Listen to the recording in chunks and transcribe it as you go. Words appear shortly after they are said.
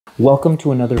Welcome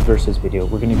to another versus video.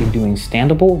 We're going to be doing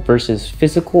Standable versus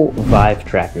physical Vive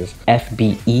trackers.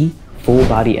 FBE, full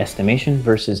body estimation,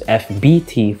 versus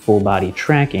FBT, full body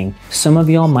tracking. Some of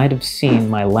y'all might have seen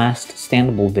my last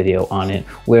Standable video on it,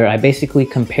 where I basically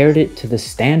compared it to the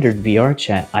standard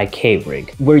VRChat IK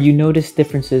rig, where you notice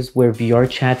differences where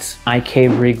VRChat's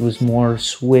IK rig was more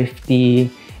swifty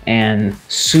and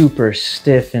super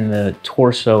stiff in the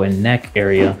torso and neck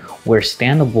area, where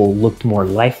Standable looked more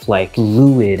lifelike,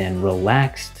 fluid and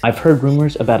relaxed. I've heard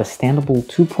rumors about a Standable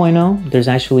 2.0. There's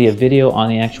actually a video on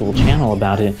the actual channel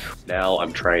about it. Now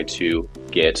I'm trying to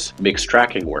get mixed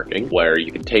tracking working, where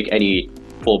you can take any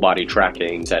full body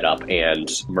tracking setup and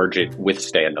merge it with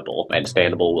Standable, and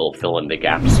Standable will fill in the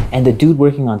gaps. And the dude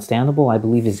working on Standable, I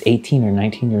believe, is 18 or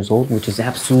 19 years old, which is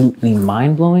absolutely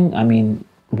mind-blowing. I mean,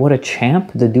 what a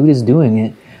champ. The dude is doing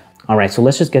it. All right, so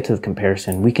let's just get to the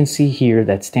comparison. We can see here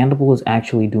that Standable is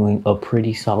actually doing a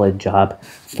pretty solid job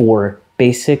for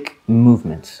basic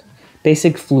movements,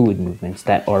 basic fluid movements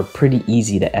that are pretty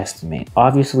easy to estimate.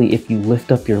 Obviously, if you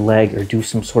lift up your leg or do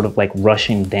some sort of like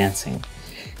rushing dancing,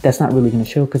 that's not really going to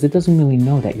show because it doesn't really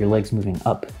know that your leg's moving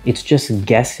up. It's just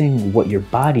guessing what your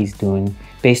body's doing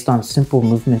based on simple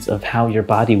movements of how your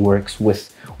body works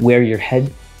with where your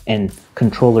head and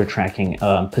controller tracking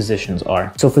positions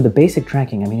are. So for the basic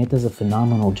tracking, I mean, it does a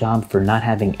phenomenal job for not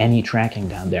having any tracking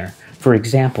down there. For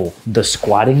example, the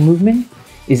squatting movement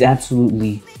is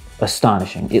absolutely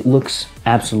astonishing. It looks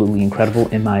absolutely incredible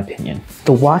in my opinion.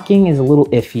 The walking is a little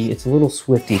iffy. It's a little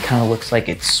swifty. Kind of looks like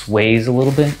it sways a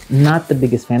little bit. Not the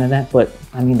biggest fan of that, but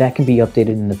I mean, that can be updated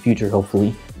in the future,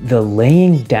 hopefully. The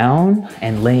laying down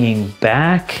and laying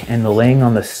back and the laying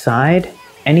on the side,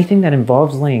 anything that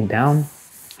involves laying down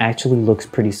actually looks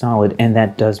pretty solid, and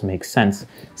that does make sense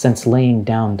since laying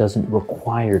down doesn't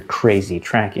require crazy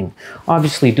tracking.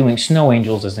 Obviously doing snow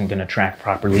angels isn't going to track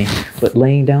properly, but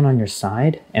laying down on your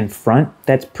side and front,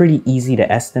 that's pretty easy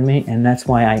to estimate, and that's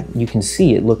why you can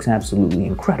see it looks absolutely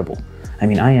incredible. I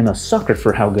mean, I am a sucker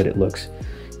for how good it looks,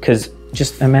 because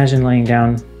just imagine laying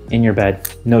down in your bed,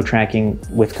 no tracking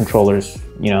with controllers,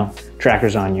 you know,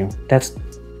 trackers on you.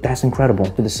 That's incredible.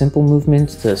 For the simple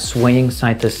movements, the swaying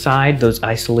side to side, those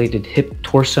isolated hip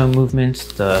torso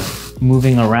movements, the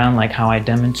moving around like how I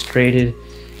demonstrated,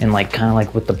 and like kind of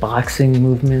like with the boxing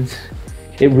movements,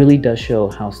 it really does show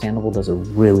how Standable does a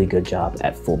really good job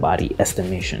at full body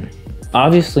estimation.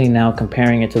 Obviously now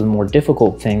comparing it to the more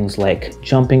difficult things like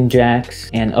jumping jacks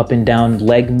and up and down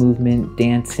leg movement,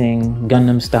 dancing,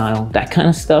 Gundam style, that kind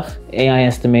of stuff, AI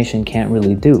estimation can't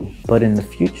really do. But in the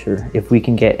future, if we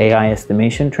can get AI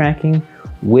estimation tracking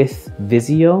with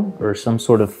Vizio or some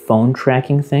sort of phone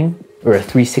tracking thing, or a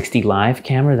 360 live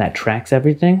camera that tracks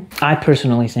everything, I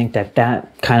personally think that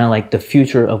kind of like the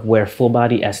future of where full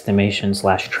body estimation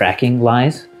 / tracking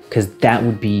lies, because that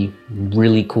would be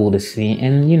really cool to see.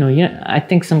 And you know, yeah, I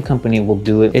think some company will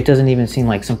do it. It doesn't even seem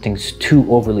like something's too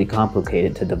overly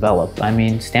complicated to develop. I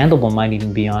mean, Standable might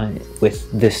even be on it with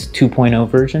this 2.0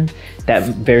 version. That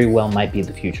very well might be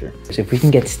the future. So if we can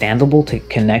get Standable to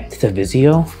connect to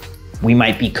Vizio, we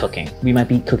might be cooking. We might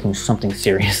be cooking something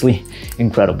seriously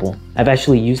incredible. I've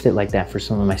actually used it like that for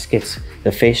some of my skits.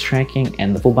 The face tracking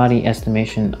and the full body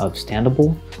estimation of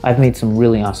Standable. I've made some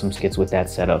really awesome skits with that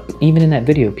setup. Even in that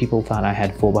video, people thought I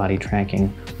had full body tracking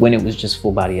when it was just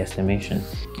full body estimation.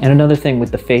 And another thing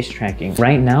with the face tracking,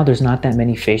 right now there's not that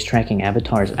many face tracking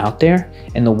avatars out there,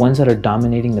 and the ones that are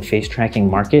dominating the face tracking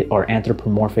market are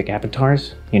anthropomorphic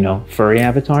avatars, you know, furry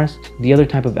avatars. The other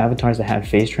type of avatars that have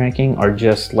face tracking are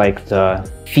just like the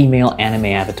female anime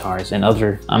avatars and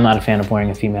other. I'm not a fan of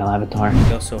wearing a female avatar.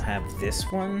 We also have this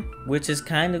one, which is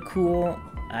kind of cool.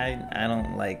 I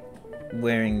don't like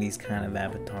wearing these kind of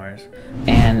avatars.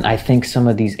 And I think some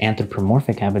of these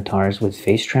anthropomorphic avatars with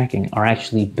face tracking are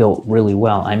actually built really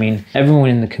well. I mean, everyone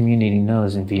in the community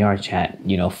knows in VRChat,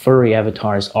 you know, furry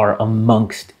avatars are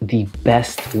amongst the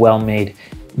best, well-made,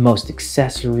 most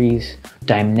accessories,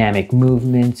 dynamic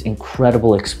movements,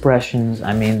 incredible expressions.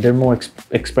 I mean, they're more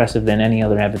expressive than any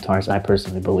other avatars, I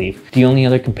personally believe. The only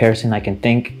other comparison I can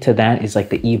think to that is like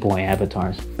the e-boy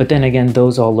avatars. But then again,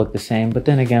 those all look the same. But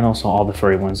then again, also all the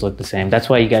furry ones look the same. That's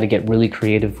why you got to get really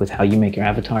creative with how you make your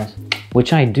avatars,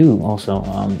 which I do also.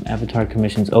 Avatar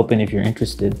commissions open if you're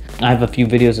interested. I have a few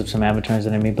videos of some avatars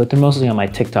that I made, but they're mostly on my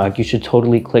TikTok. You should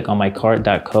totally click on my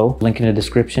cart.co, link in the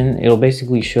description. It'll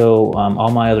basically show all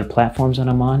my other platforms that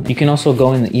I'm on. You can also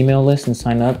go in the email list and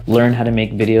sign up, learn how to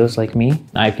make videos like me.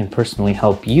 I can personally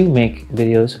help you make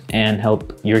videos and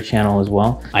help your channel as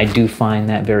well. I do find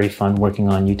that very fun working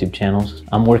on YouTube channels.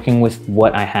 I'm working with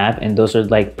what I have, and those are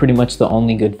like pretty much the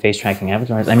only good face tracking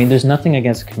avatars. I mean, there's nothing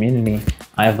against the community.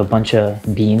 I have a bunch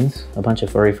of beans, a bunch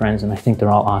of furry friends, and I think they're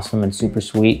all awesome and super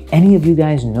sweet. Any of you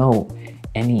guys know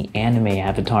any anime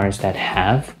avatars that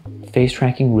have face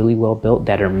tracking really well built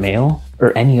that are male,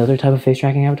 or any other type of face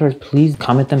tracking avatars, please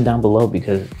comment them down below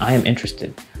because I am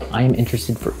interested. I am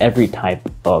interested for every type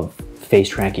of face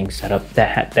tracking setup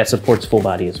that supports full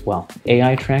body as well.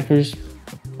 AI trackers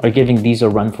are giving these a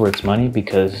run for its money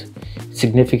because it's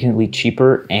significantly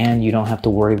cheaper and you don't have to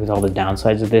worry with all the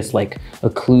downsides of this, like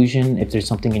occlusion, if there's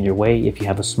something in your way, if you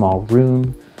have a small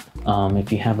room,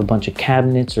 if you have a bunch of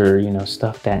cabinets or, you know,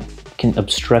 stuff that can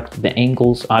obstruct the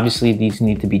angles. Obviously these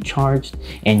need to be charged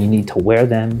and you need to wear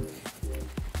them,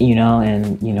 you know,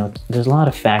 and you know, there's a lot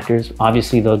of factors.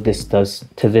 Obviously though, this does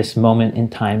to this moment in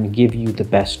time give you the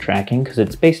best tracking because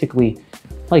it's basically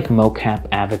like mocap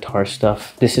avatar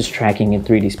stuff. This is tracking in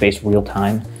 3D space real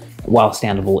time, while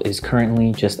Standable is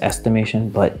currently just estimation,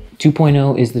 but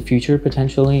 2.0 is the future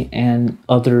potentially, and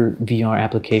other VR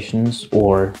applications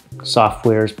or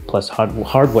softwares plus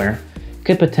hardware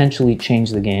could potentially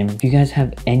change the game. If you guys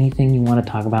have anything you want to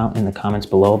talk about in the comments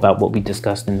below about what we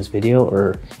discussed in this video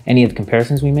or any of the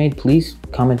comparisons we made, please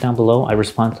comment down below. I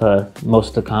respond to most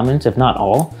of the comments, if not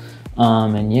all.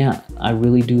 And yeah, I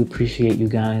really do appreciate you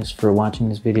guys for watching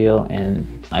this video,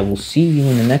 and I will see you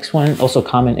in the next one. Also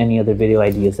comment any other video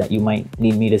ideas that you might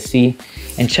need me to see,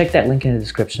 and check that link in the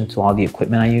description to all the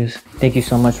equipment I use. Thank you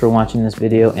so much for watching this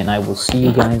video, and I will see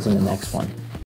you guys in the next one.